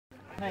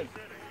Hey,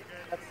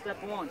 that's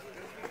step one.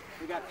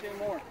 We got 2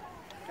 more.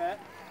 Okay?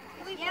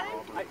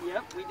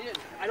 Yep, we did.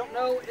 I don't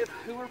know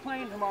who we're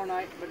playing tomorrow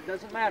night, but it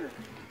doesn't matter.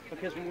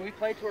 Because when we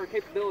play to our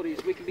capabilities,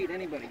 we can beat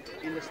anybody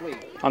in this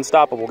league.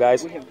 Unstoppable,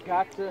 guys. We have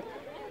got to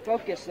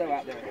focus, though,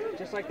 out there.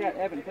 Just like that,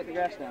 Evan, put the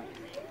grass down.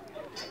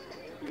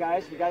 You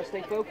guys, we got to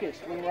stay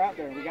focused when we're out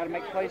there. We got to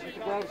make plays with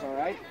the gloves, all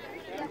right?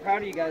 I'm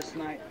proud of you guys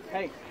tonight.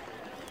 Hey,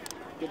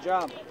 good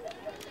job.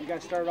 You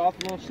guys started off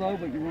a little slow,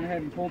 but you went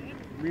ahead and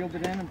reeled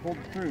it in and pulled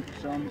it through.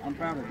 So I'm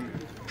proud of you.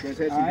 You guys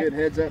had some good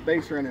heads-up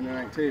base running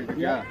tonight too. Good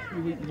job.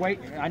 Wait,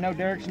 I know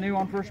Derek's new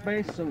on first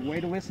base, so way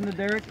to listen to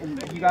Derek.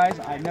 And you guys,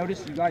 I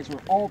noticed you guys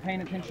were all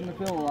paying attention to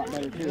Phil a lot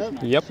better too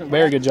tonight. Yep, so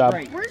very good job.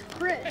 Great. Where's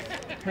Chris?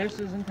 Chris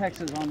is in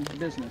Texas on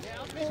business,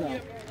 so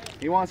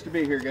he wants to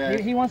be here,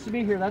 guys. he wants to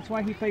be here. That's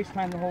why he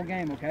FaceTimed the whole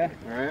game. Okay.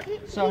 All right.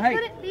 So he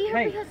couldn't be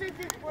here because of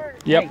his work.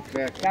 Yep.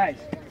 Hey, guys,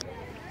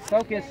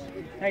 focus.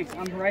 Hey,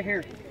 I'm right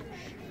here.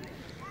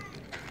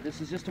 This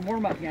is just a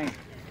warm-up game.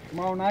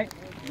 Tomorrow night,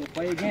 we'll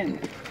play again.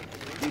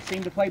 We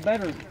seem to play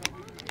better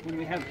when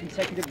we have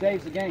consecutive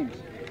days of games.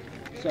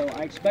 So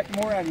I expect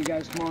more out of you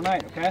guys tomorrow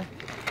night, okay?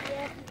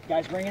 Yeah.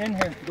 Guys, bring it in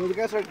here. Well, the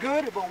guys are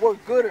good, but we're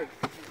gooder.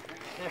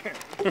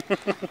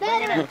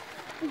 Better.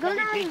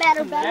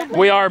 Better.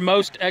 We are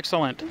most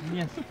excellent.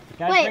 Yes.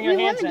 Guys, bring your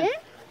hands in.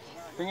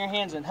 Bring your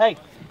hands in. Hey,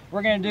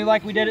 we're going to do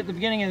like we did at the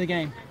beginning of the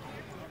game.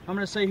 I'm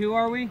going to say, who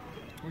are we?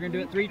 We're going to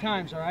do it 3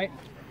 times, all right?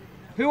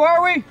 Who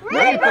are we?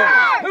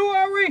 Reapers! Who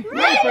are we?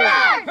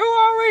 Reapers! Who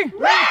are we?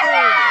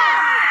 Reapers!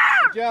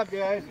 Good job,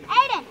 guys.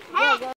 Aiden, hey!